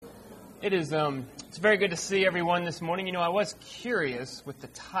It is. It's very good to see everyone this morning. You know, I was curious with the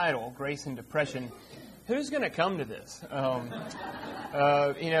title, Grace and Depression, who's going to come to this? And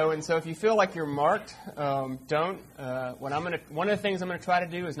so if you feel like you're marked, don't. One of the things I'm going to try to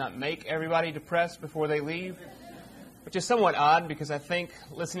do is not make everybody depressed before they leave, which is somewhat odd because I think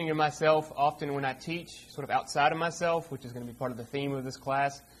listening to myself often when I teach, sort of outside of myself, which is going to be part of the theme of this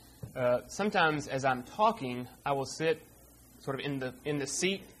class, sometimes as I'm talking, I will sit sort of in the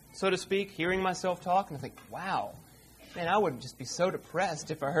seat, so to speak, hearing myself talk, and I think, wow, man, I would just be so depressed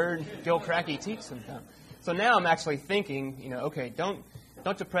if I heard Bill Cracky teach sometime. So now I'm actually thinking, okay, don't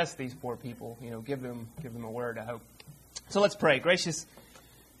depress these poor people. Give them a word, I hope. So let's pray. Gracious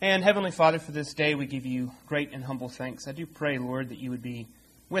and Heavenly Father, for this day we give you great and humble thanks. I do pray, Lord, that you would be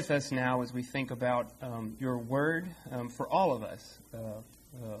with us now as we think about your word for all of us,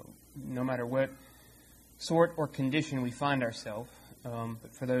 no matter what sort or condition we find ourselves.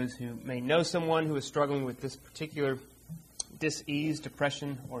 But for those who may know someone who is struggling with this particular dis-ease,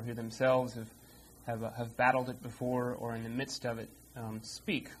 depression, or who themselves have battled it before or in the midst of it,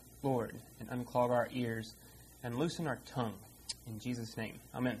 speak, Lord, and unclog our ears and loosen our tongue. In Jesus' name,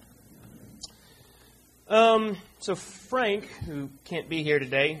 amen. So Frank, who can't be here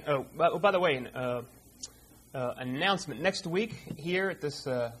today, by the way, announcement. Next week here at this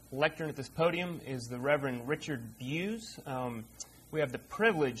lectern at this podium is the Reverend Richard Buse. We have the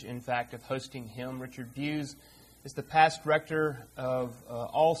privilege, in fact, of hosting him. Richard Buse is the past rector of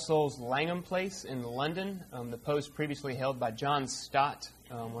All Souls Langham Place in London, the post previously held by John Stott,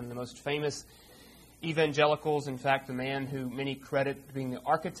 one of the most famous evangelicals, in fact, the man who many credit being the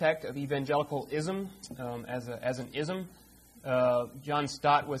architect of evangelicalism as an ism. John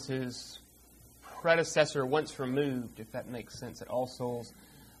Stott was his predecessor once removed, if that makes sense, at All Souls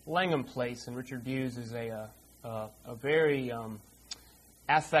Langham Place, and Richard Buse is a very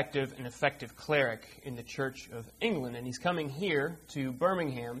affective and effective cleric in the Church of England, and he's coming here to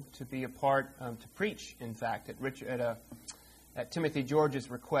Birmingham to be a part, to preach, in fact, at Timothy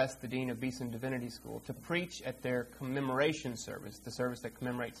George's request, the Dean of Beeson Divinity School, to preach at their commemoration service, the service that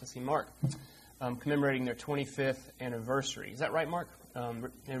commemorates, let's see, Mark, commemorating their 25th anniversary. Is that right, Mark?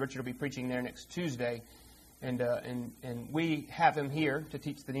 And Richard will be preaching there next Tuesday, and we have him here to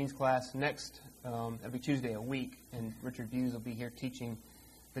teach the Dean's class next, every Tuesday a week, and Richard Buse will be here teaching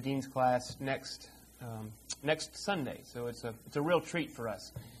the Dean's class next Sunday. So it's a real treat for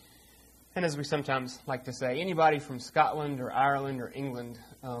us. And as we sometimes like to say, anybody from Scotland or Ireland or England,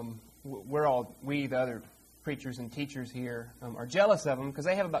 we, the other preachers and teachers here, are jealous of them because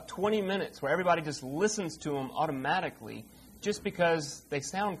they have about 20 minutes where everybody just listens to them automatically just because they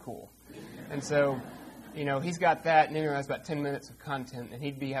sound cool. And so, he's got that, and then he has about 10 minutes of content, and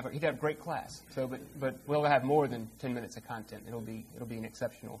he'd have a great class. So, but we'll have more than 10 minutes of content. It'll be an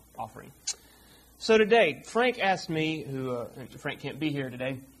exceptional offering. So today, Frank asked me, Frank can't be here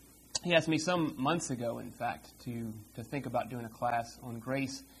today. He asked me some months ago, in fact, to think about doing a class on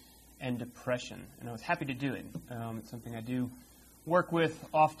grace and depression, and I was happy to do it. It's something I do work with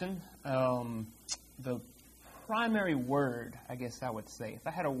often. The primary word, I guess I would say, if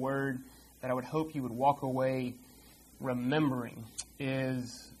I had a word that I would hope you would walk away remembering,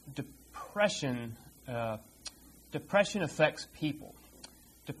 is depression. Depression affects people.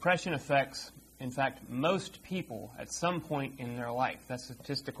 Depression affects, in fact, most people at some point in their life. That's a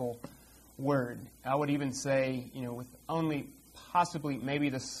statistical word. I would even say, with only possibly maybe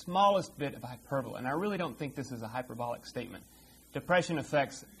the smallest bit of hyperbole, and I really don't think this is a hyperbolic statement. Depression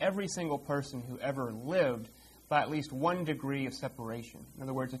affects every single person who ever lived by at least one degree of separation. In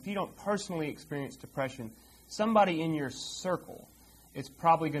other words, if you don't personally experience depression, somebody in your circle is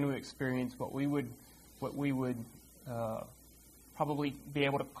probably going to experience what we would probably be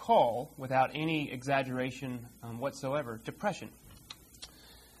able to call, without any exaggeration whatsoever, depression.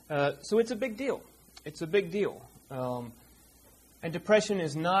 So it's a big deal. It's a big deal. And depression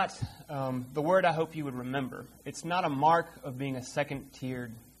is not the word I hope you would remember. It's not a mark of being a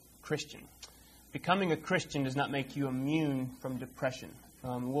second-tiered Christian. Becoming a Christian does not make you immune from depression.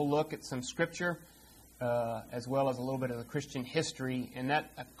 We'll look at some scripture as well as a little bit of the Christian history, and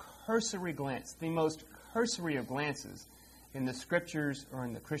that a cursory glance, the most cursory of glances in the scriptures or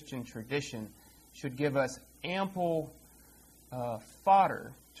in the Christian tradition, should give us ample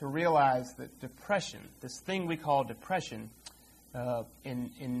fodder to realize that depression, this thing we call depression,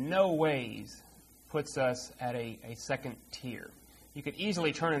 in no ways puts us at a second tier. You could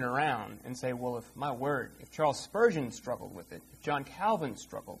easily turn it around and say, well, if Charles Spurgeon struggled with it, if John Calvin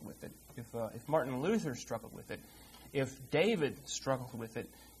struggled with it, if Martin Luther struggled with it, if David struggled with it,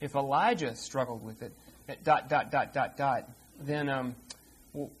 if Elijah struggled with it, then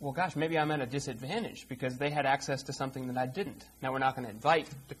well, gosh, maybe I'm at a disadvantage because they had access to something that I didn't. Now, we're not going to invite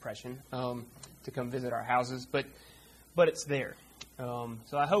depression to come visit our houses, but it's there.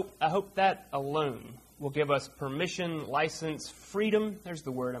 So I hope that alone will give us permission, license, freedom. There's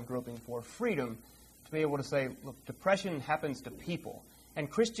the word I'm groping for, freedom, to be able to say, look, depression happens to people, and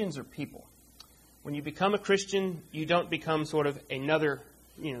Christians are people. When you become a Christian, you don't become sort of another,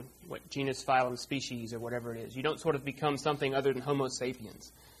 genus, phylum, species, or whatever it is. You don't sort of become something other than Homo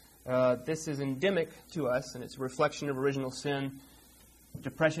sapiens. This is endemic to us, and it's a reflection of original sin.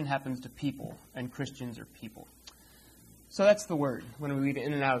 Depression happens to people, and Christians are people. So that's the word. When we weave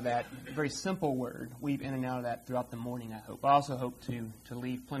in and out of that, a very simple word, weave in and out of that throughout the morning, I hope. I also hope to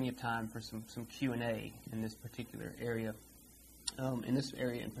leave plenty of time for some Q&A in this particular area,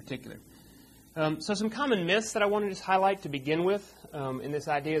 in particular. So some common myths that I want to just highlight to begin with in this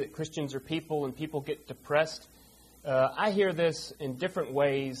idea that Christians are people and people get depressed. I hear this in different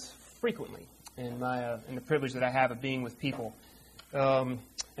ways frequently in the privilege that I have of being with people.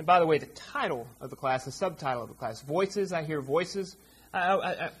 And by the way, the title of the class, the subtitle of the class, Voices, I hear voices.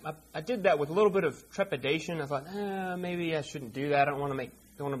 I did that with a little bit of trepidation. I thought, maybe I shouldn't do that. I don't want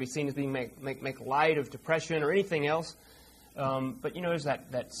to be seen as being make light of depression or anything else. But there's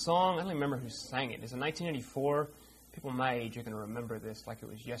that song. I don't remember who sang it. It's in 1984. People my age are going to remember this like it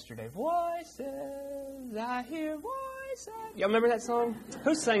was yesterday. Voices, I hear voices. Y'all remember that song?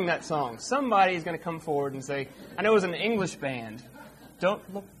 Who sang that song? Somebody is going to come forward and say, I know it was an English band. Don't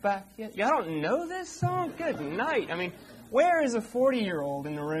look back yet. Y'all don't know this song? Good night. I mean, where is a 40-year-old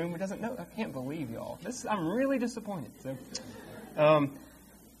in the room who doesn't know? I can't believe y'all. I'm really disappointed. So,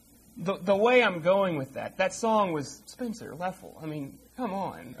 the way I'm going with that song was Spencer Leffel. I mean, come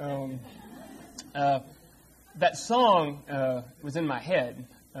on. That song was in my head,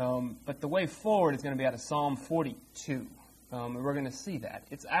 but the way forward is going to be out of Psalm 42, and we're going to see that.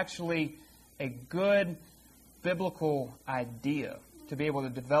 It's actually a good biblical idea to be able to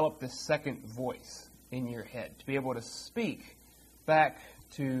develop this second voice in your head, to be able to speak back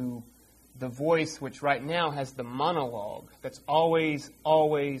to the voice which right now has the monologue that's always,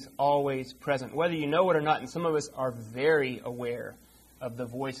 always, always present, whether you know it or not. And some of us are very aware of the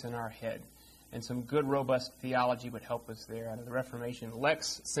voice in our head. And some good, robust theology would help us there out of the Reformation.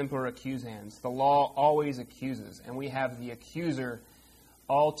 Lex semper accusans. The law always accuses, and we have the accuser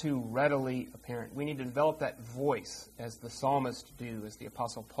all too readily apparent. We need to develop that voice as the psalmist do, as the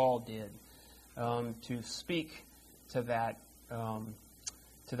Apostle Paul did, to speak to that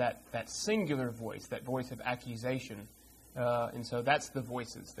singular voice, that voice of accusation. And so that's the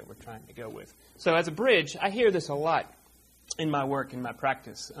voices that we're trying to go with. So as a bridge, I hear this a lot in my work, in my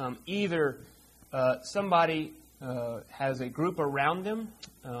practice. Either somebody has a group around them,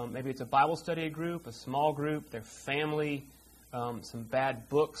 maybe it's a Bible study group, a small group, their family, some bad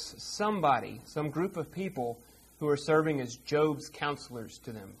books, some group of people who are serving as Job's counselors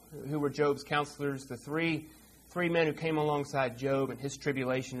to them. Who were Job's counselors? The three men who came alongside Job in his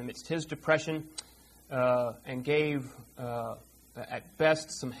tribulation amidst his depression and gave, at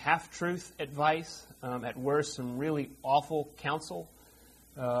best, some half-truth advice, at worst, some really awful counsel.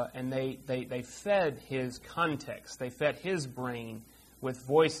 And they fed his context. They fed his brain with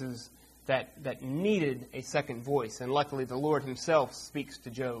voices that needed a second voice. And luckily, the Lord himself speaks to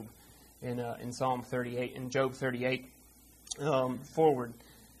Job in Psalm 38, in Job 38 forward.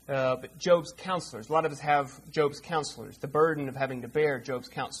 But Job's counselors, a lot of us have Job's counselors, the burden of having to bear Job's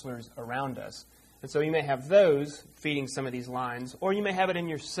counselors around us. And so you may have those feeding some of these lines, or you may have it in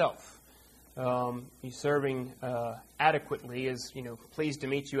yourself. You serving adequately is, pleased to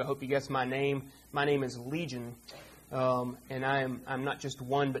meet you. I hope you guess my name. My name is Legion. And I'm not just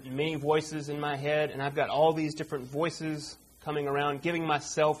one, but many voices in my head. And I've got all these different voices coming around, giving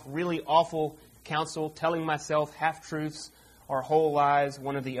myself really awful counsel, telling myself half-truths or whole lies,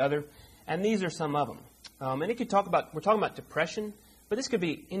 one or the other. And these are some of them. And we're talking about depression, but this could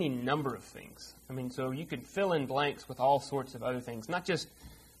be any number of things. I mean, so you could fill in blanks with all sorts of other things, not just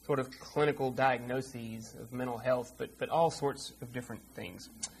sort of clinical diagnoses of mental health, but all sorts of different things.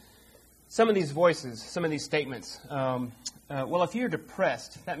 Some of these voices, some of these statements, well, if you're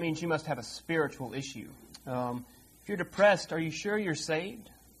depressed, that means you must have a spiritual issue. If you're depressed, are you sure you're saved?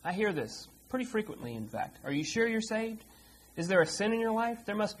 I hear this pretty frequently, in fact. Are you sure you're saved? Is there a sin in your life?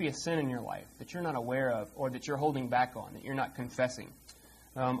 There must be a sin in your life that you're not aware of or that you're holding back on, that you're not confessing.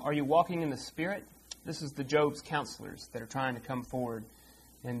 Are you walking in the Spirit? This is the Job's counselors that are trying to come forward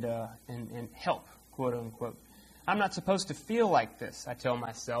and help, quote unquote. I'm not supposed to feel like this, I tell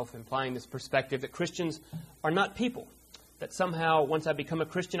myself, implying this perspective that Christians are not people. That somehow, once I become a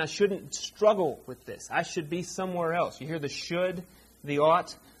Christian, I shouldn't struggle with this. I should be somewhere else. You hear the should The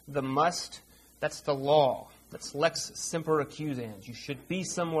ought, the must, that's the law. That's lex semper accusans. You should be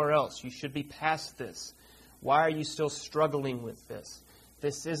somewhere else. You should be past this. Why are you still struggling with this?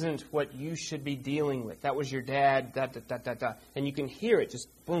 This isn't what you should be dealing with. That was your dad, da, da, da, da, da. And you can hear it just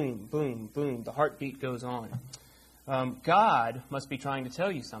boom, boom, boom. The heartbeat goes on. God must be trying to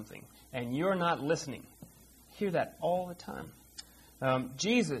tell you something, and you're not listening. Hear that all the time.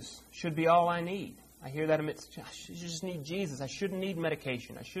 Jesus should be all I need. I hear that amidst, I just need Jesus. I shouldn't need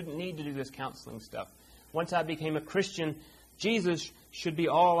medication. I shouldn't need to do this counseling stuff. Once I became a Christian, Jesus should be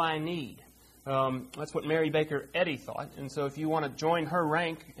all I need. That's what Mary Baker Eddy thought. And so if you want to join her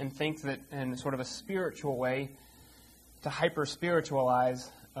rank and think that in sort of a spiritual way, to hyper-spiritualize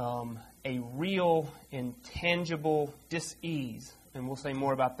a real, intangible dis-ease, and we'll say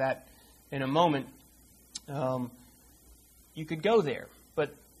more about that in a moment, you could go there,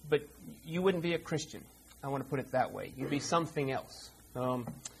 but you wouldn't be a Christian. I want to put it that way. You'd be something else.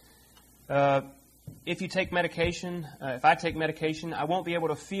 If you take medication, if I take medication, I won't be able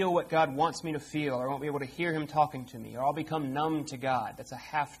to feel what God wants me to feel, or I won't be able to hear Him talking to me, or I'll become numb to God. That's a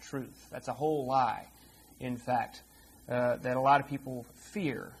half-truth. That's a whole lie, in fact, that a lot of people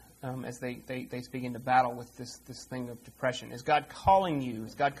fear as they begin to battle with this thing of depression. Is God calling you?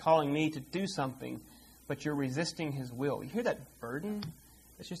 Is God calling me to do something, but you're resisting His will? You hear that burden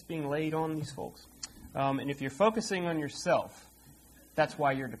that's just being laid on these folks? And if you're focusing on yourself, that's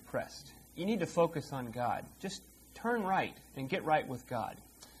why you're depressed. You need to focus on God. Just turn right and get right with God.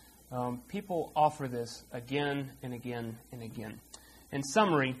 People offer this again and again and again. In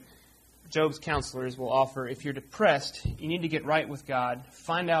summary, Job's counselors will offer, if you're depressed, you need to get right with God,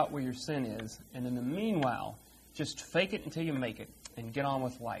 find out where your sin is, and in the meanwhile, just fake it until you make it and get on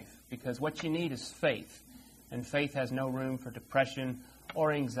with life. Because what you need is faith, and faith has no room for depression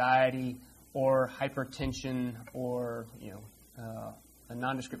or anxiety or hypertension or, a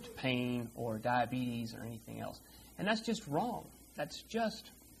nondescript pain or diabetes or anything else. And that's just wrong. That's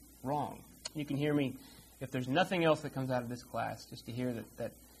just wrong. You can hear me, if there's nothing else that comes out of this class, just to hear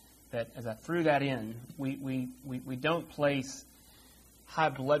that as I threw that in, we don't place high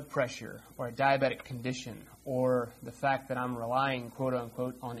blood pressure or a diabetic condition or the fact that I'm relying, quote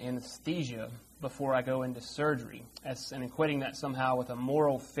unquote, on anesthesia before I go into surgery and equating that somehow with a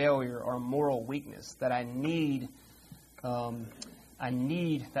moral failure or a moral weakness, that I need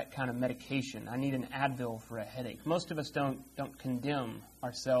that kind of medication. I need an Advil for a headache. Most of us don't condemn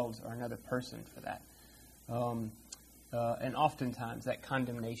ourselves or another person for that. And oftentimes that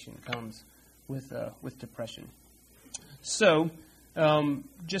condemnation comes with depression. So,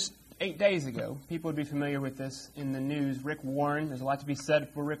 just 8 days ago, people would be familiar with this in the news. Rick Warren, there's a lot to be said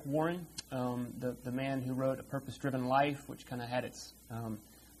for Rick Warren, the man who wrote A Purpose-Driven Life, which kind of had its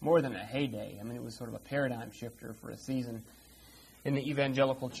more than a heyday. I mean, it was sort of a paradigm shifter for a season in the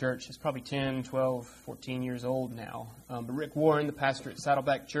evangelical church. It's probably 10, 12, 14 years old now. But Rick Warren, the pastor at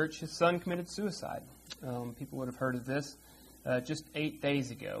Saddleback Church, his son committed suicide. People would have heard of this just 8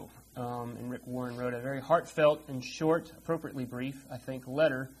 days ago. And Rick Warren wrote a very heartfelt and short, appropriately brief, I think,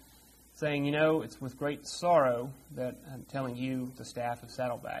 letter saying, it's with great sorrow that I'm telling you, the staff of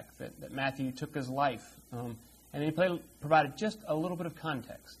Saddleback, that Matthew took his life. And then he provided just a little bit of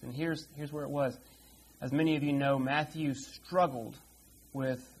context. And here's where it was. As many of you know, Matthew struggled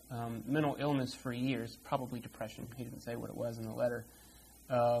with mental illness for years, probably depression. He didn't say what it was in the letter.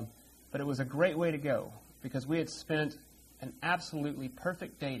 But it was a great way to go, because we had spent an absolutely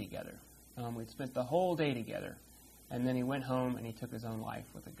perfect day together. We'd spent the whole day together, and then he went home and he took his own life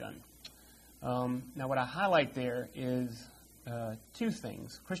with a gun. Now, what I highlight there is two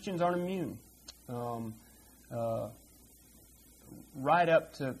things. Christians aren't immune. Right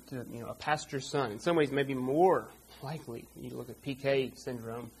up to a pastor's son. In some ways, maybe more likely. You look at PK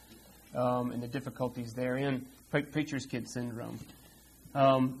syndrome and the difficulties therein, preacher's kid syndrome.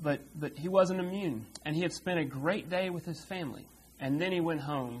 But he wasn't immune, and he had spent a great day with his family, and then he went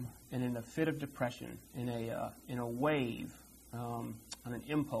home, and in a fit of depression, in a wave, on an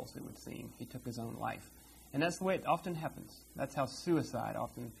impulse, it would seem, he took his own life, and that's the way it often happens. That's how suicide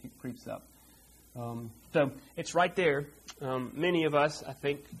often creeps up. So it's right there. Many of us, I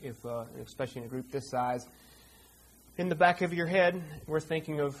think, especially in a group this size, in the back of your head, we're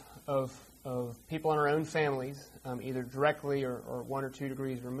thinking of people in our own families, either directly or 1 or 2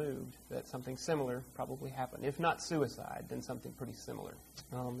 degrees removed, that something similar probably happened. If not suicide, then something pretty similar.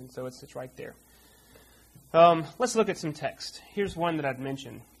 And so it's right there. Let's look at some text. Here's one that I'd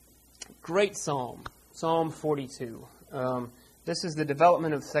mentioned. Great psalm, Psalm 42. This is the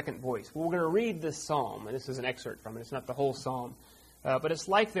development of the second voice. Well, we're going to read this psalm, and this is an excerpt from it. It's not the whole psalm. But it's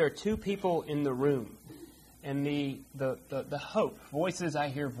like there are two people in the room. And the hope, voices, I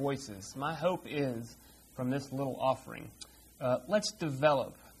hear voices. My hope is, from this little offering, let's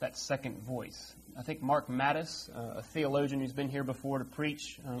develop that second voice. I think Mark Mattis, a theologian who's been here before to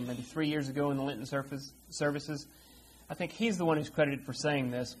preach, maybe 3 years ago in the Lenten services, I think he's the one who's credited for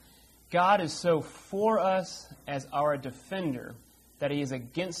saying this. God is so for us as our defender that he is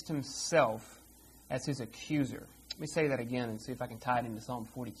against himself as his accuser. Let me say that again and see if I can tie it into Psalm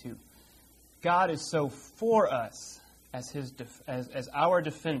 42. God is so for us as as our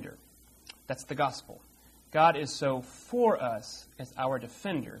defender. That's the gospel. God is so for us as our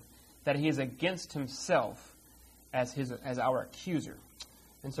defender that he is against himself as our accuser.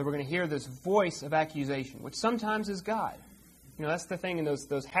 And so we're going to hear this voice of accusation, which sometimes is God. You know, that's the thing in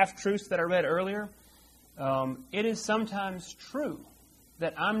those half-truths that I read earlier. It is sometimes true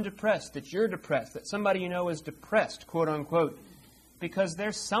that I'm depressed, that you're depressed, that somebody you know is depressed, quote unquote, because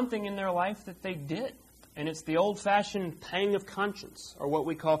there's something in their life that they did. And it's the old-fashioned pang of conscience, or what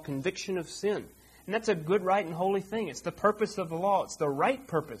we call conviction of sin. And that's a good, right, and holy thing. It's the purpose of the law. It's the right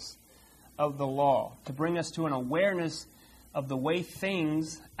purpose of the law, to bring us to an awareness of the way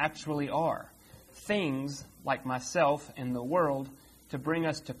things actually are. Things, like myself and the world, to bring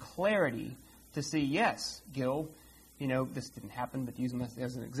us to clarity, to see, yes, Gil, you know, this didn't happen, but use them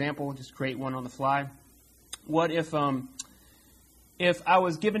as an example, just create one on the fly. What if I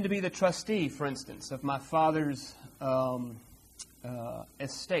was given to be the trustee, for instance, of my father's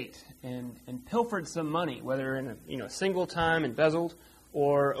estate and pilfered some money, whether in a single time embezzled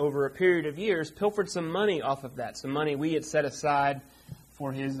or over a period of years, pilfered some money off of that, some money we had set aside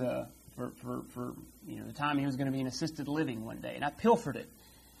for his for the time he was going to be in assisted living one day, and I pilfered it,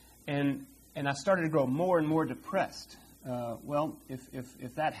 and I started to grow more and more depressed. Well,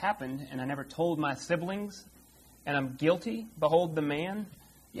 if that happened and I never told my siblings, and I'm guilty, behold the man,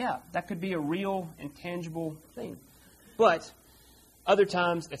 yeah, that could be a real and tangible thing. But other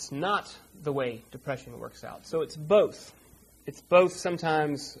times it's not the way depression works out. So it's both. It's both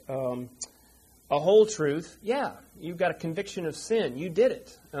sometimes a whole truth. Yeah, you've got a conviction of sin. You did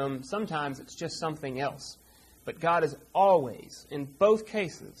it. Sometimes it's just something else. But God is always, in both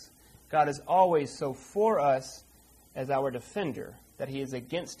cases, God is always so for us as our defender that he is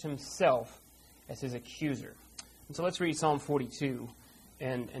against himself as his accuser. And so let's read Psalm 42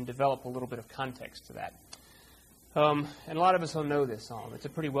 and develop a little bit of context to that. And a lot of us will know this psalm. It's a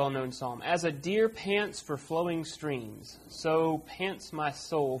pretty well-known psalm. As a deer pants for flowing streams, so pants my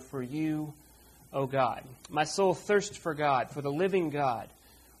soul for you, O God. My soul thirsts for God, for the living God.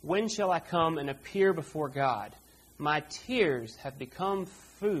 When shall I come and appear before God? My tears have become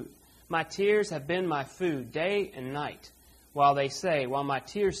food. My tears have been my food day and night, while my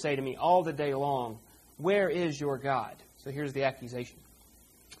tears say to me all the day long, where is your God? So here's the accusation.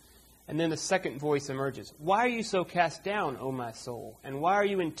 And then the second voice emerges. Why are you so cast down, O my soul? And why are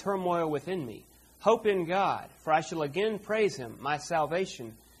you in turmoil within me? Hope in God, for I shall again praise him, my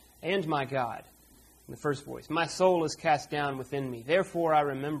salvation and my God. And the first voice. My soul is cast down within me. Therefore I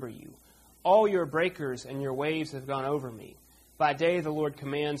remember you. All your breakers and your waves have gone over me. By day the Lord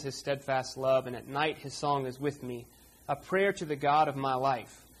commands his steadfast love, and at night his song is with me, a prayer to the God of my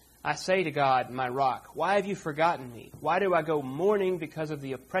life. I say to God, my rock, why have you forgotten me? Why do I go mourning because of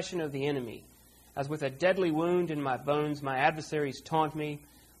the oppression of the enemy? As with a deadly wound in my bones, my adversaries taunt me,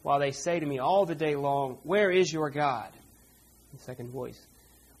 while they say to me all the day long, where is your God? The second voice.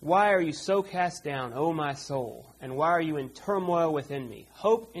 Why are you so cast down, O my soul? And why are you in turmoil within me?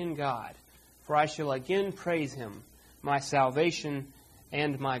 Hope in God, for I shall again praise him, my salvation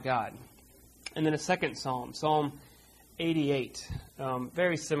and my God. And then a second psalm, Psalm 88,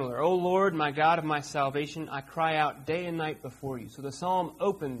 very similar. O Lord, my God of my salvation, I cry out day and night before you. So the psalm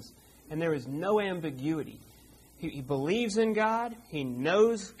opens, and there is no ambiguity. He believes in God. He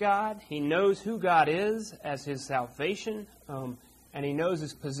knows God. He knows who God is as his salvation, and he knows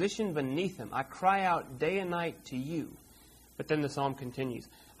his position beneath him. I cry out day and night to you. But then the psalm continues.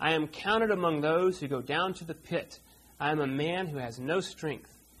 I am counted among those who go down to the pit. I am a man who has no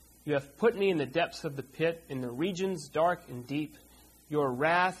strength. You have put me in the depths of the pit, in the regions dark and deep. Your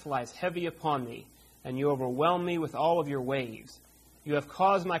wrath lies heavy upon me, and you overwhelm me with all of your waves. You have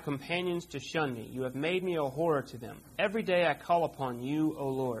caused my companions to shun me. You have made me a horror to them. Every day I call upon you, O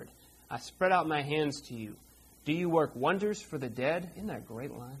Lord. I spread out my hands to you. Do you work wonders for the dead? Isn't that a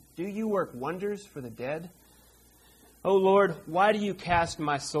great line? Do you work wonders for the dead? O Lord, why do you cast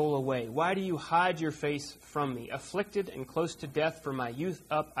my soul away? Why do you hide your face from me? Afflicted and close to death from my youth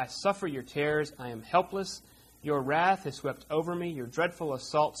up, I suffer your terrors. I am helpless. Your wrath has swept over me. Your dreadful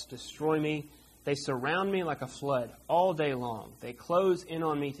assaults destroy me. They surround me like a flood all day long. They close in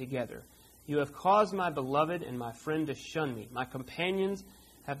on me together. You have caused my beloved and my friend to shun me. My companions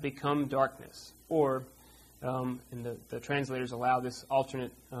have become darkness. Or, and the translators allow this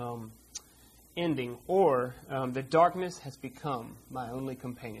alternate ending, or the darkness has become my only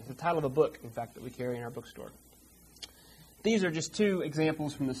companion. It's the title of a book, in fact, that we carry in our bookstore. These are just two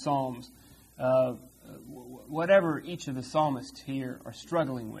examples from the Psalms. Whatever each of the psalmists here are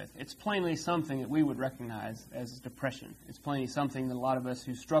struggling with, it's plainly something that we would recognize as depression. It's plainly something that a lot of us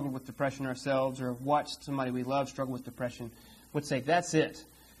who struggle with depression ourselves or have watched somebody we love struggle with depression would say, that's it.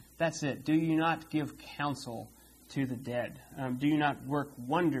 That's it. Do you not give counsel to the dead? Do you not work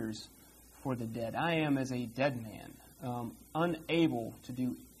wonders for the dead? I am as a dead man, unable to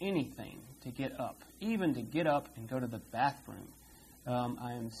do anything to get up, even to get up and go to the bathroom.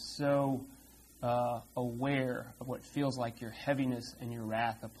 I am so aware of what feels like your heaviness and your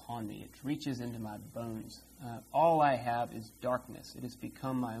wrath upon me. It reaches into my bones. All I have is darkness. It has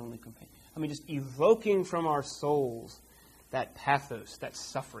become my only companion. I mean, just evoking from our souls that pathos, that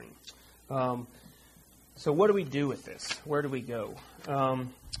suffering. So what do we do with this? Where do we go?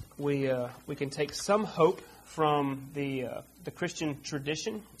 We can take some hope from the Christian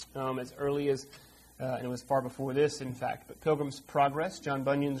tradition as early as and it was far before this, in fact. But Pilgrim's Progress, John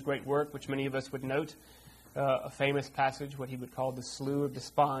Bunyan's great work, which many of us would note, a famous passage, what he would call the Slough of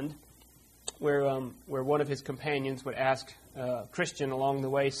Despond, where one of his companions would ask Christian along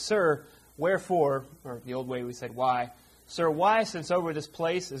the way, Sir, wherefore, or the old way we said, why? Sir, why, since over this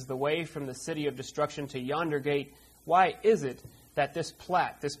place is the way from the city of destruction to yonder gate, why is it that this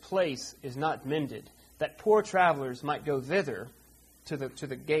place is not mended, that poor travelers might go thither, to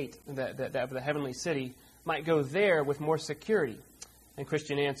the gate of the heavenly city, might go there with more security? And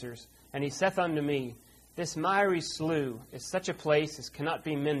Christian answers, And he saith unto me, This miry slough is such a place as cannot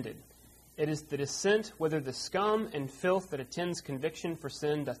be mended. It is the descent whither the scum and filth that attends conviction for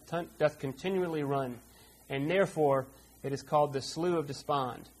sin doth continually run, and therefore it is called the Slough of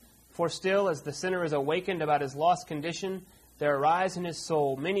Despond. For still, as the sinner is awakened about his lost condition, there arise in his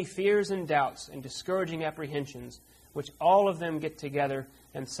soul many fears and doubts and discouraging apprehensions, which all of them get together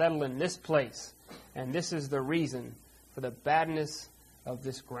and settle in this place. And this is the reason for the badness of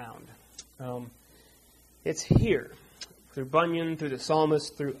this ground. It's here, through Bunyan, through the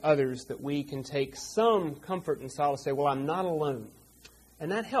psalmist, through others, that we can take some comfort and solace, say, well, I'm not alone.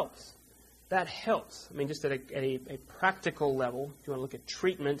 And that helps. That helps. I mean, just at a practical level, if you want to look at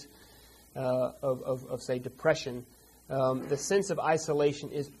treatment of say, depression, the sense of isolation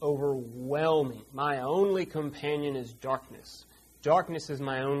is overwhelming. My only companion is darkness. Darkness is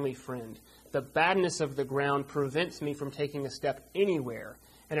my only friend. The badness of the ground prevents me from taking a step anywhere,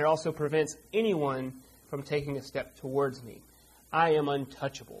 and it also prevents anyone from taking a step towards me. I am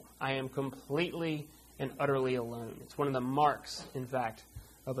untouchable. I am completely and utterly alone. It's one of the marks, in fact,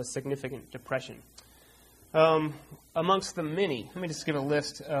 of a significant depression. Amongst the many, let me just give a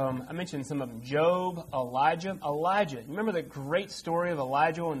list. I mentioned some of them. Job, Elijah. Elijah, remember the great story of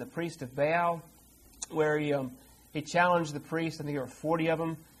Elijah and the priest of Baal, where he challenged the priest, I think there were 40 of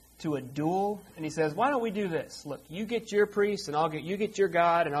them, to a duel. And he says, why don't we do this? Look, you get your priest, and you get your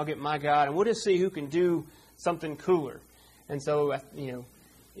God, and I'll get my God, and we'll just see who can do something cooler. And so,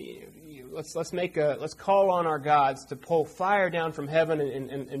 let's call on our gods to pull fire down from heaven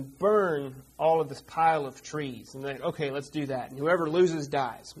and burn all of this pile of trees. And then, okay, let's do that. And whoever loses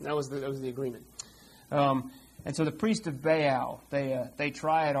dies. That was the agreement. And so the priest of Baal, they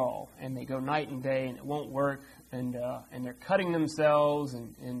try it all, and they go night and day, and it won't work. And they're cutting themselves,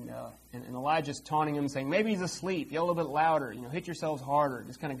 and Elijah's taunting them, saying, maybe he's asleep. Yell a little bit louder. Hit yourselves harder.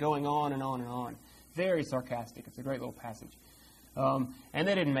 Just kind of going on and on and on. Very sarcastic. It's a great little passage. And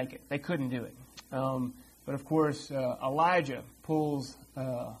they didn't make it. They couldn't do it. But of course, Elijah calls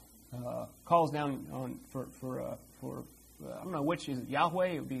down on for I don't know which is it, Yahweh.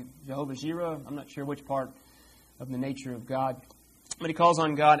 It would be Jehovah Jireh. I'm not sure which part of the nature of God. But he calls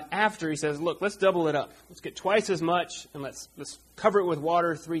on God after he says, look, let's double it up. Let's get twice as much, and let's cover it with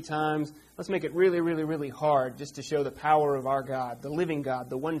water 3 times. Let's make it really, really, really hard just to show the power of our God, the living God,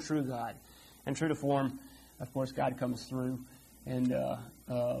 the one true God. And true to form, of course, God comes through and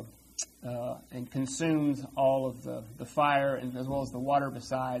consumes all of the fire, and as well as the water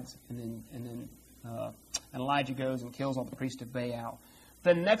besides, and then Elijah goes and kills all the priests of Baal.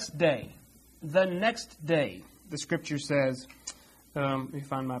 The next day, the Scripture says, let me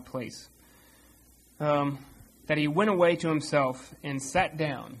find my place, that he went away to himself and sat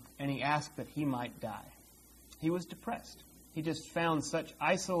down, and he asked that he might die. He was depressed. He just found such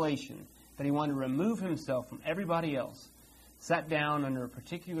isolation that he wanted to remove himself from everybody else. Sat down under a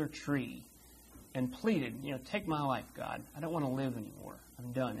particular tree and pleaded, take my life, God. I don't want to live anymore.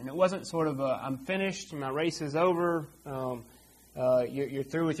 I'm done. And it wasn't sort of I'm finished, my race is over, you're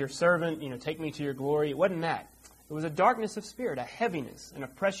through with your servant, take me to your glory. It wasn't that. It was a darkness of spirit, a heaviness, an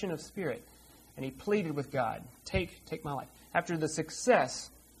oppression of spirit. And he pleaded with God, take my life. After the success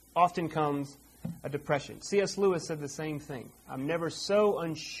often comes a depression. C.S. Lewis said the same thing. I'm never so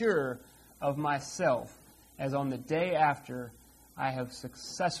unsure of myself as on the day after I have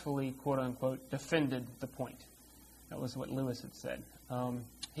successfully, quote unquote, defended the point. That was what Lewis had said.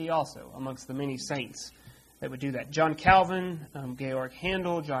 He also, amongst the many saints that would do that. John Calvin, Georg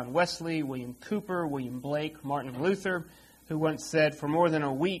Handel, John Wesley, William Cooper, William Blake, Martin Luther, who once said, "For more than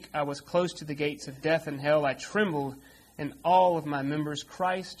a week I was close to the gates of death and hell. I trembled, and all of my members.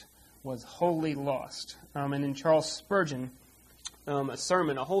 Christ was wholly lost." And then Charles Spurgeon,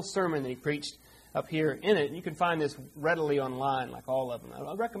 a whole sermon that he preached up here in it. You can find this readily online, like all of them.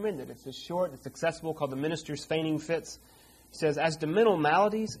 I recommend it. It's just short, it's accessible, called The Minister's Feigning Fits. He says, "As to mental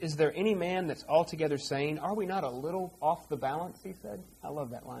maladies, is there any man that's altogether sane? Are we not a little off the balance?" he said. I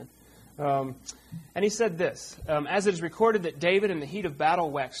love that line. And he said this, "As it is recorded that David in the heat of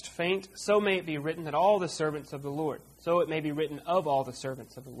battle waxed faint, so may it be written that all the servants of the Lord, so it may be written of all the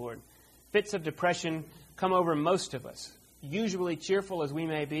servants of the Lord. Fits of depression come over most of us. Usually cheerful as we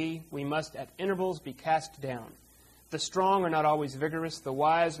may be, we must at intervals be cast down. The strong are not always vigorous, the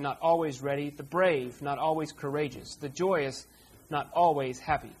wise not always ready, the brave not always courageous, the joyous not always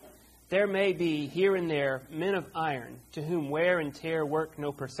happy. There may be here and there men of iron, to whom wear and tear work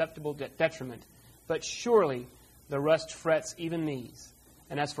no perceptible detriment, but surely the rust frets even these.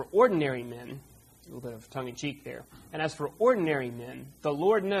 And as for ordinary men," a little bit of tongue-in-cheek there, "and as for ordinary men, the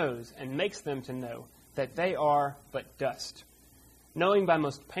Lord knows and makes them to know that they are but dust. Knowing by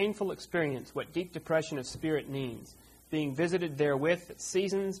most painful experience what deep depression of spirit means, being visited therewith at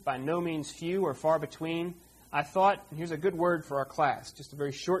seasons by no means few or far between, I thought," and here's a good word for our class, just a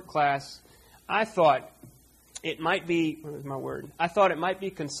very short class, I thought it might be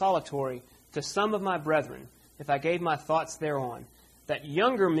consolatory to some of my brethren, if I gave my thoughts thereon, that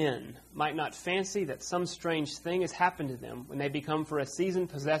younger men might not fancy that some strange thing has happened to them when they become for a season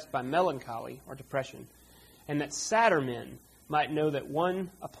possessed by melancholy or depression, and that sadder men might know that one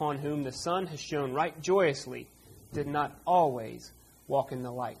upon whom the sun has shone right joyously did not always walk in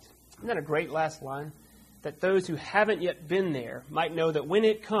the light. Isn't that a great last line? That those who haven't yet been there might know that when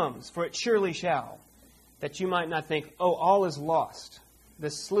it comes, for it surely shall, that you might not think, oh, all is lost.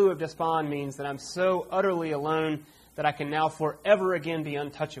 This slough of despond means that I'm so utterly alone that I can now forever again be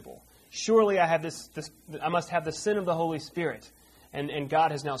untouchable. Surely I have I must have the sin of the Holy Spirit, and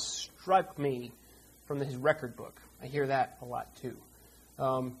God has now struck me from his record book. I hear that a lot too.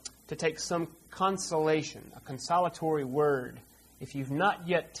 To take some consolation, a consolatory word, if you've not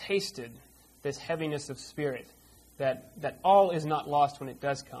yet tasted this heaviness of spirit, that all is not lost when it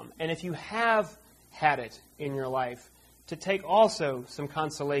does come. And if you have had it in your life, to take also some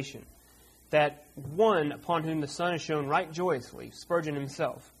consolation, that one upon whom the sun has shone right joyously, Spurgeon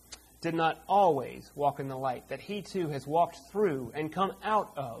himself, did not always walk in the light, that he too has walked through and come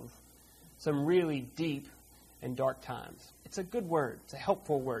out of some really deep and dark times. It's a good word. It's a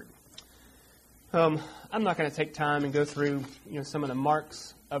helpful word. I'm not going to take time and go through some of the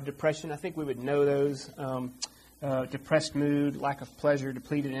marks of depression. I think we would know those. Depressed mood, lack of pleasure,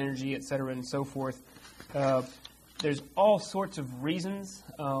 depleted energy, etc., and so forth. There's all sorts of reasons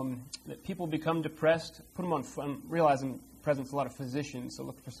that people become depressed. Put them on. I'm realizing present's a lot of physicians, so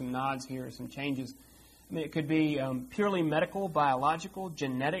look for some nods here, some changes. I mean, it could be purely medical, biological,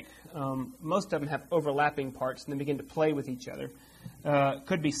 genetic. Most of them have overlapping parts and then begin to play with each other.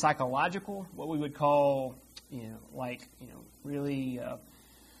 Could be psychological, what we would call, really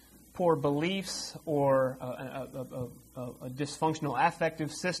poor beliefs or a dysfunctional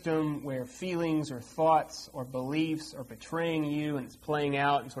affective system where feelings or thoughts or beliefs are betraying you and it's playing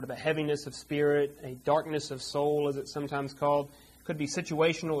out in sort of a heaviness of spirit, a darkness of soul, as it's sometimes called. Could be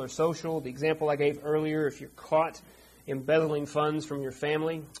situational or social. The example I gave earlier, if you're caught embezzling funds from your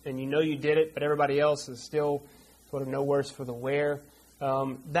family and you know you did it, but everybody else is still sort of no worse for the wear,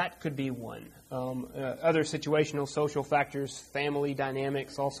 that could be one. Other situational, social factors, family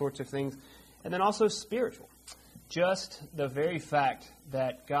dynamics, all sorts of things. And then also spiritual. Just the very fact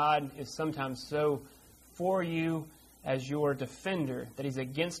that God is sometimes so for you as your defender, that he's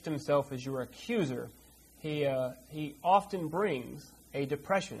against himself as your accuser, he often brings a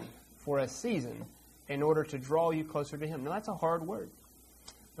depression for a season in order to draw you closer to him. Now, that's a hard word,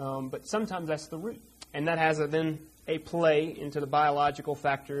 but sometimes that's the root. And that has then a play into the biological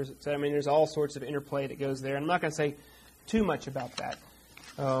factors, etc. I mean, there's all sorts of interplay that goes there. I'm not going to say too much about that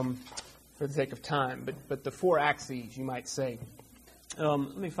for the sake of time, but the four axes, you might say.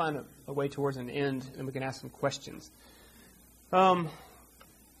 Let me find a way towards an end, and we can ask some questions. One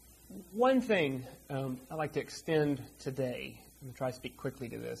thing I'd like to extend today, and try to speak quickly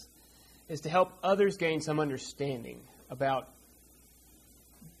to this, is to help others gain some understanding about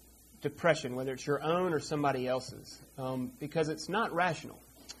depression, whether it's your own or somebody else's, because it's not rational.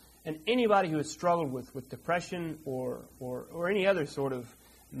 And anybody who has struggled with depression or any other sort of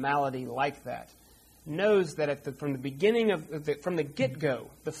malady like that knows that from the beginning from the get-go,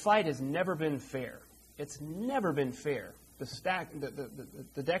 the fight has never been fair. It's never been fair.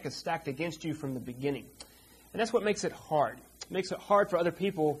 The deck is stacked against you from the beginning. And that's what makes it hard. It makes it hard for other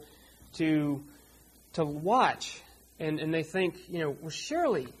people to watch, and they think, well,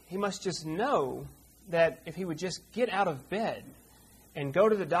 surely he must just know that if he would just get out of bed and go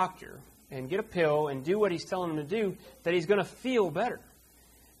to the doctor and get a pill and do what he's telling him to do, that he's going to feel better.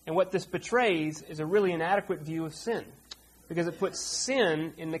 And what this betrays is a really inadequate view of sin, because it puts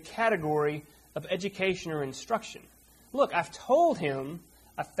sin in the category of education or instruction. Look, I've told him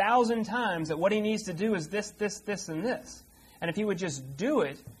 1,000 times that what he needs to do is this, this, this, and this. And if he would just do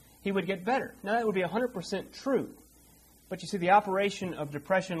it, he would get better. Now, that would be 100% true. But you see, the operation of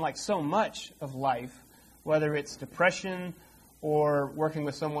depression, like so much of life, whether it's depression or working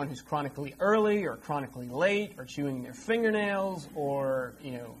with someone who's chronically early or chronically late or chewing their fingernails or,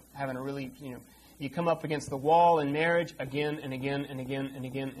 having a really, you come up against the wall in marriage again and again and again and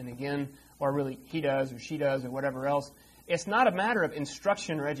again and again, or really he does or she does or whatever else. It's not a matter of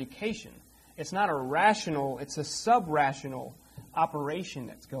instruction or education. It's not a rational, it's a sub-rational operation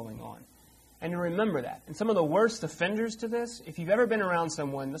that's going on. And to remember that. And some of the worst offenders to this, if you've ever been around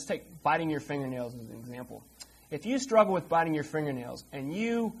someone, let's take biting your fingernails as an example. If you struggle with biting your fingernails and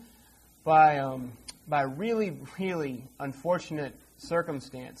you, by really, really unfortunate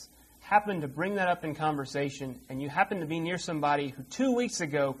circumstance, happen to bring that up in conversation and you happen to be near somebody who 2 weeks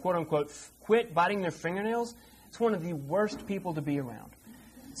ago, quote-unquote, quit biting their fingernails, it's one of the worst people to be around.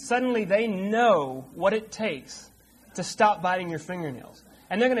 Suddenly they know what it takes to stop biting your fingernails.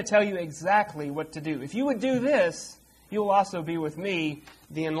 And they're going to tell you exactly what to do. If you would do this, you will also be with me,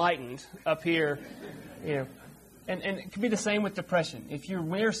 the enlightened, up here. And it can be the same with depression. If you're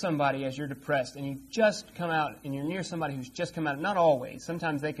near somebody as you're depressed and you just come out and you're near somebody who's just come out, not always.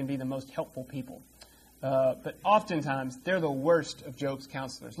 Sometimes they can be the most helpful people. But oftentimes, they're the worst of Job's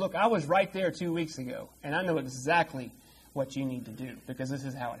counselors. Look, I was right there 2 weeks ago, and I know exactly what you need to do, because this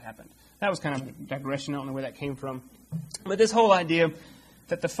is how it happened. That was kind of a digression. I don't know where that came from. But this whole idea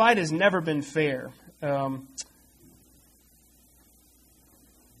that the fight has never been fair. Give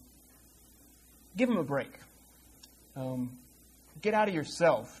him a break. Get out of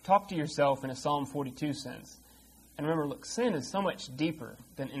yourself. Talk to yourself in a Psalm 42 sense. And remember, look, sin is so much deeper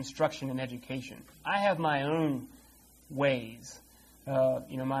than instruction and education. I have my own ways,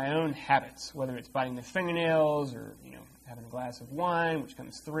 my own habits, whether it's biting the fingernails or, having a glass of wine, which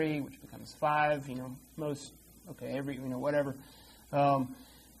becomes 3, which becomes 5, whatever.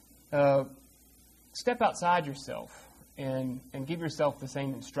 Step outside yourself and give yourself the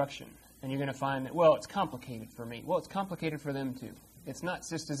same instruction. And you're going to find that, well, it's complicated for me. Well, it's complicated for them too. It's not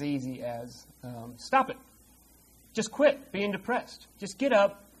just as easy as stop it. Just quit being depressed. Just get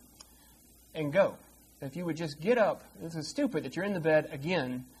up and go. If you would just get up, this is stupid that you're in the bed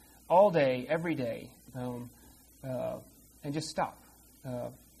again all day, every day, and just stop.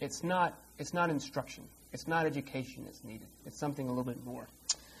 It's not instruction. It's not education that's needed. It's something a little bit more.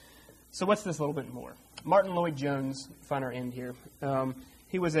 So what's this little bit more? Martin Lloyd-Jones, find our end here.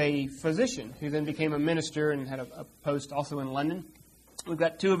 He was a physician who then became a minister and had a post also in London. We've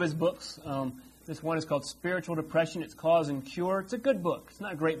got 2 of his books. This one is called Spiritual Depression, Its Cause and Cure. It's a good book. It's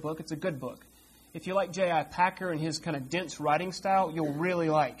not a great book. It's a good book. If you like J.I. Packer and his kind of dense writing style, you'll really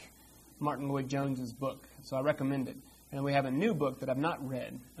like Martin Lloyd-Jones's book. So I recommend it. And we have a new book that I've not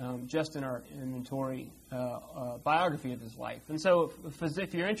read, just in our inventory biography of his life. And so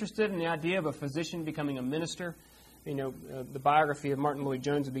if you're interested in the idea of a physician becoming a minister, the biography of Martin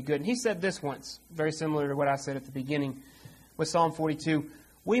Lloyd-Jones would be good. And he said this once, very similar to what I said at the beginning with Psalm 42.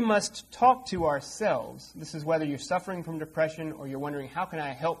 We must talk to ourselves. This is whether you're suffering from depression or you're wondering, how can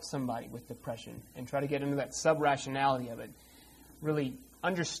I help somebody with depression? And try to get into that sub-rationality of it. Really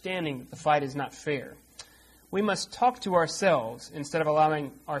understanding that the fight is not fair. We must talk to ourselves instead of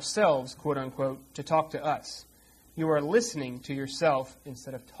allowing ourselves, quote-unquote, to talk to us. You are listening to yourself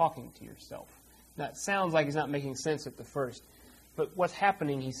instead of talking to yourself. Now, it sounds like he's not making sense at the first. But what's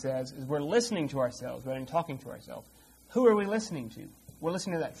happening, he says, is we're listening to ourselves rather than talking to ourselves. Who are we listening to? We're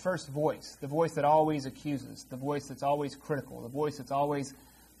listening to that first voice, the voice that always accuses, the voice that's always critical, the voice that's always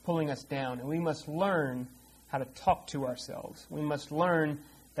pulling us down. And we must learn how to talk to ourselves. We must learn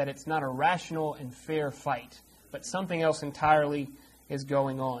that it's not a rational and fair fight, but something else entirely is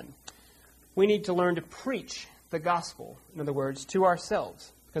going on. We need to learn to preach the gospel, in other words, to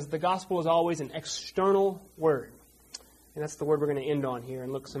ourselves, because the gospel is always an external word. And that's the word we're going to end on here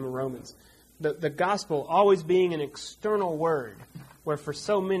and look some in Romans. The gospel always being an external word, where for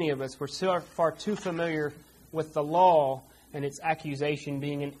so many of us, we're so far too familiar with the law and its accusation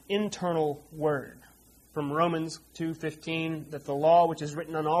being an internal word. From Romans 2:15, that the law which is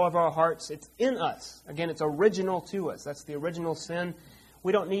written on all of our hearts, it's in us. Again, it's original to us. That's the original sin.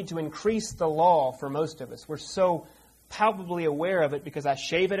 We don't need to increase the law for most of us. We're so palpably aware of it because I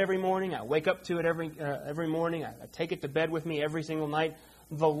shave it every morning. I wake up to it every morning. I take it to bed with me every single night.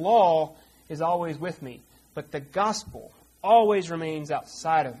 The law is always with me, but the gospel always remains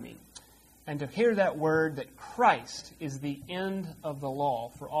outside of me. And to hear that word that Christ is the end of the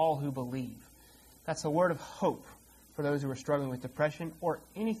law for all who believe, that's a word of hope for those who are struggling with depression or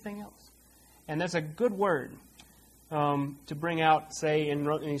anything else. And that's a good word to bring out, say, in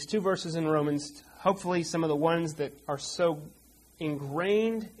these two verses in Romans, hopefully some of the ones that are so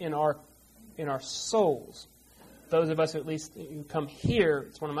ingrained in our souls. Those of us at least who come here,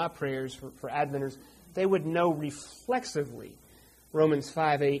 it's one of my prayers for Adventers, they would know reflexively Romans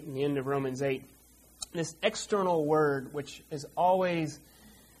 5:8 and the end of Romans 8. This external word, which is always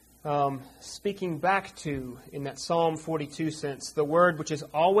speaking back to, in that Psalm 42 sense, the word which is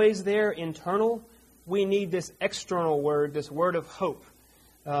always there, internal. We need this external word, this word of hope,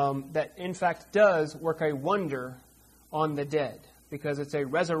 that in fact does work a wonder on the dead, because it's a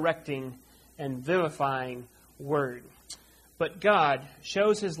resurrecting and vivifying word. But God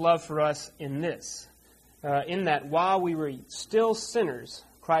shows His love for us in this, in that while we were still sinners,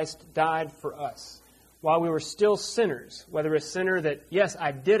 Christ died for us. While we were still sinners, whether a sinner that, yes,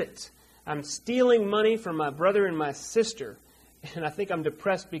 I did it. I'm stealing money from my brother and my sister, and I think I'm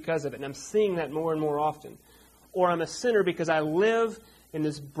depressed because of it, and I'm seeing that more and more often. Or I'm a sinner because I live in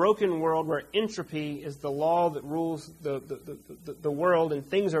this broken world where entropy is the law that rules the world, and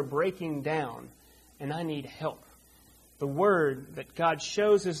things are breaking down, and I need help. The word that God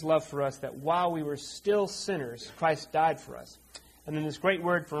shows His love for us, that while we were still sinners, Christ died for us. And then this great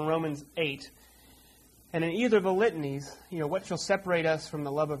word from Romans 8. And in either of the litanies, what shall separate us from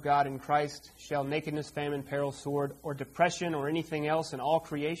the love of God in Christ? Shall nakedness, famine, peril, sword, or depression, or anything else in all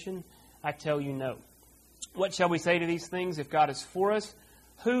creation? I tell you no. What shall we say to these things? If God is for us,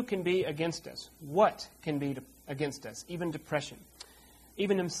 who can be against us? What can be against us? Even depression.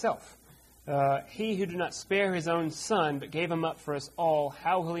 Even Himself. He who did not spare His own Son, but gave Him up for us all,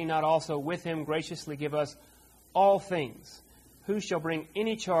 how will He not also with Him graciously give us all things? Who shall bring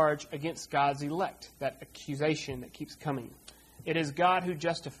any charge against God's elect? That accusation that keeps coming. It is God who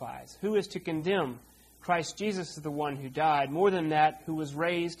justifies. Who is to condemn? Christ Jesus is the one who died. More than that, who was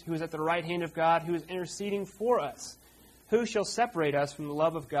raised, who is at the right hand of God, who is interceding for us. Who shall separate us from the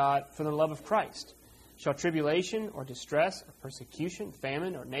love of God, from the love of Christ? Shall tribulation or distress or persecution,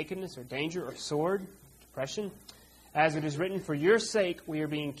 famine or nakedness or danger or sword, depression? As it is written, for your sake we are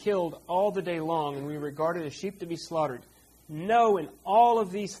being killed all the day long, and we are regarded as sheep to be slaughtered. No, in all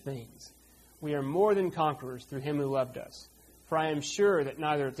of these things we are more than conquerors through Him who loved us. For I am sure that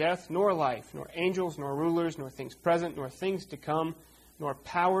neither death nor life, nor angels, nor rulers, nor things present, nor things to come, nor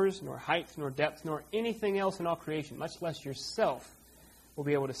powers, nor height, nor depth, nor anything else in all creation, much less yourself, will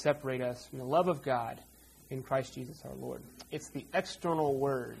be able to separate us from the love of God in Christ Jesus our Lord. It's the external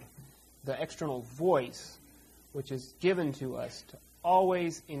word, the external voice, which is given to us to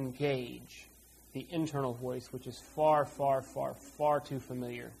always engage the internal voice, which is far, far, far, far too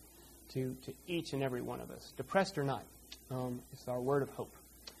familiar to each and every one of us, depressed or not. It's our word of hope.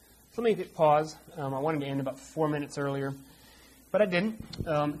 So let me pause. I wanted to end about 4 minutes earlier, but I didn't.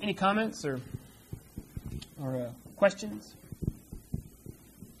 Any comments or questions?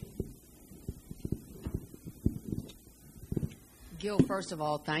 Gil, first of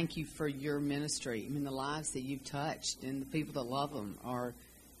all, thank you for your ministry. I mean, the lives that you've touched and the people that love them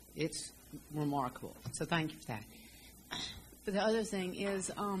it's remarkable. So thank you for that. But the other thing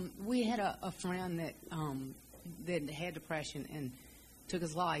is, we had a friend that had depression and took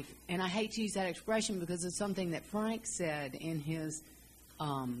his life. And I hate to use that expression because it's something that Frank said in his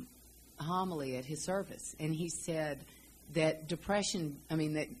homily at his service. And he said that depression,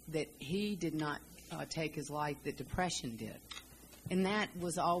 that he did not take his life, that depression did. And that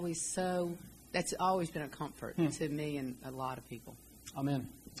was always that's always been a comfort to me and a lot of people. Amen.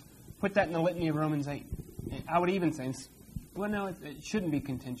 Put that in the litany of Romans 8. I would even say, well, no, it shouldn't be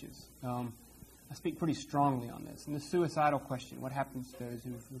contentious. I speak pretty strongly on this. And the suicidal question, what happens to those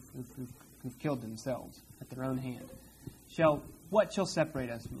who've who've killed themselves at their own hand. What shall separate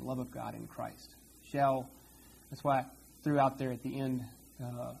us from the love of God in Christ? That's why I threw out there at the end,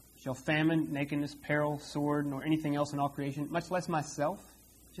 shall famine, nakedness, peril, sword, nor anything else in all creation, much less myself,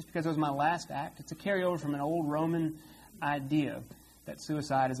 just because it was my last act. It's a carryover from an old Roman idea that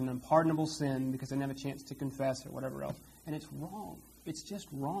suicide is an unpardonable sin because they didn't have a chance to confess or whatever else. And it's wrong. It's just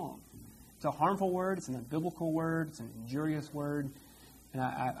wrong. It's a harmful word. It's an unbiblical word. It's an injurious word. And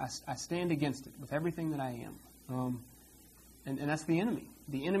I stand against it with everything that I am. And that's the enemy.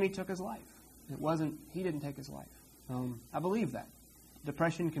 The enemy took his life. He didn't take his life. I believe that.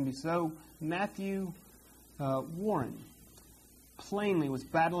 Depression can be so. Matthew Warren plainly was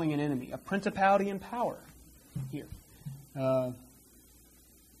battling an enemy, a principality in power here.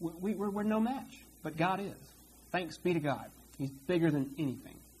 We're no match, but God is. Thanks be to God. He's bigger than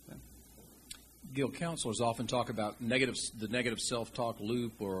anything. So. Gil, counselors often talk about the negative self-talk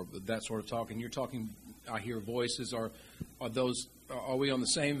loop or that sort of talk, and you're talking, I hear voices. Are we on the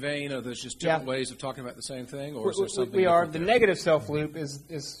same vein? Are those just different ways of talking about the same thing? Or is there something we are. The there? negative self-loop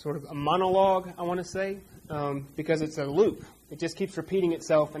is sort of a monologue, I want to say, because it's a loop. It just keeps repeating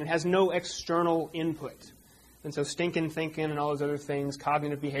itself, and it has no external input. And so stinking thinking and all those other things,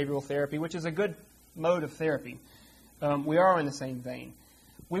 cognitive behavioral therapy, which is a good mode of therapy, we are in the same vein.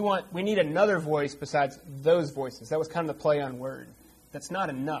 We need another voice besides those voices. That was kind of the play on word. That's not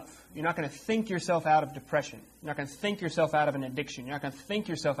enough. You're not going to think yourself out of depression. You're not going to think yourself out of an addiction. You're not going to think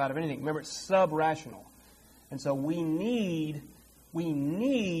yourself out of anything. Remember, it's sub-rational. And so we need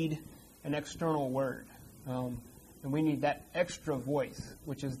an external word. And we need that extra voice,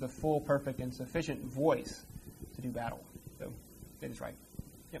 which is the full, perfect, and sufficient voice to do battle. So that is right.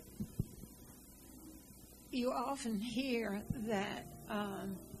 Yep. You often hear that,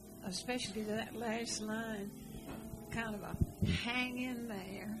 especially that last line, kind of a hang in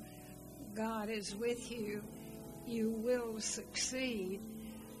there. God is with you. You will succeed.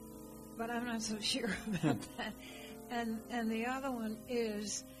 But I'm not so sure about that. And the other one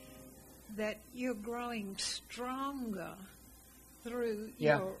is that you're growing stronger through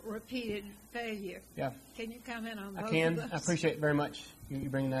your repeated failure. Yeah. Can you comment on both I can. of those? I appreciate very much you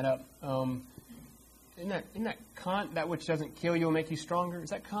bringing that up. Isn't that Kant, that which doesn't kill you will make you stronger? Is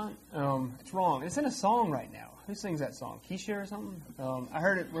that Kant? It's wrong. It's in a song right now. Who sings that song? Keisha or something? I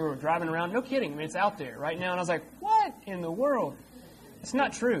heard it. We were driving around. No kidding. I mean, it's out there right now. And I was like, what in the world? It's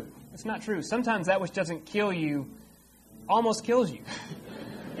not true. It's not true. Sometimes that which doesn't kill you almost kills you.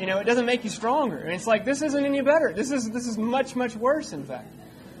 It doesn't make you stronger. And it's like, this isn't any better. This is much, much worse, in fact.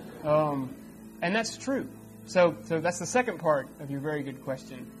 And that's true. So that's the second part of your very good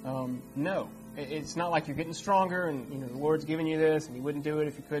question. No. It's not like you're getting stronger and, the Lord's giving you this and you wouldn't do it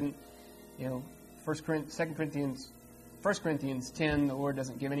if you couldn't. 1 Corinthians 10, the Lord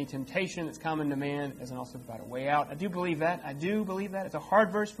doesn't give any temptation that's common to man. It doesn't also provide a way out. I do believe that. It's a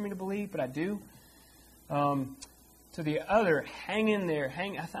hard verse for me to believe, but I do. To the other, hang in there.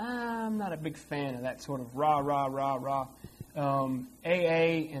 I'm not a big fan of that sort of rah, rah, rah, rah. AA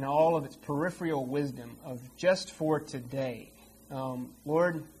and all of its peripheral wisdom of just for today.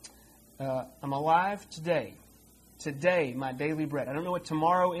 Lord, I'm alive today. Today, my daily bread. I don't know what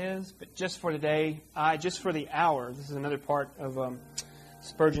tomorrow is, but just for the day, just for the hour. This is another part of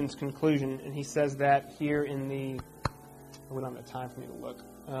Spurgeon's conclusion, and he says that here in we don't have time for me to look.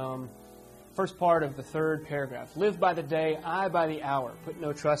 First part of the third paragraph. Live by the day, I by the hour. Put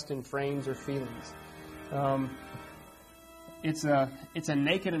no trust in frames or feelings. It's a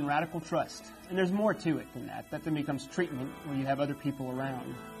naked and radical trust, and there's more to it than that. That then becomes treatment where you have other people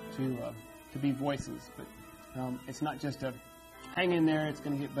around to be voices, but it's not just a hang in there, it's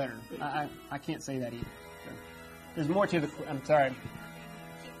going to get better. I can't say that either. So, there's more to I'm sorry.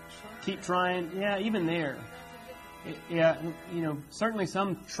 Keep trying. Yeah, even there. Certainly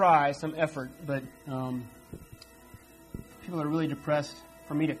some try, some effort, but people are really depressed.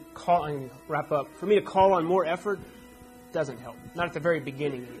 For me to call on more effort doesn't help. Not at the very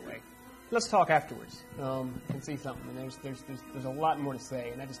beginning, anyway. Let's talk afterwards and see something. And there's a lot more to say,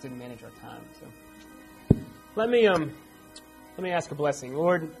 and I just didn't manage our time. So let me ask a blessing.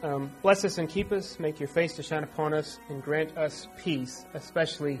 Lord, bless us and keep us. Make your face to shine upon us and grant us peace,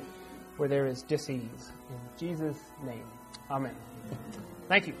 especially where there is dis-ease. In Jesus' name, amen.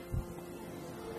 Thank you.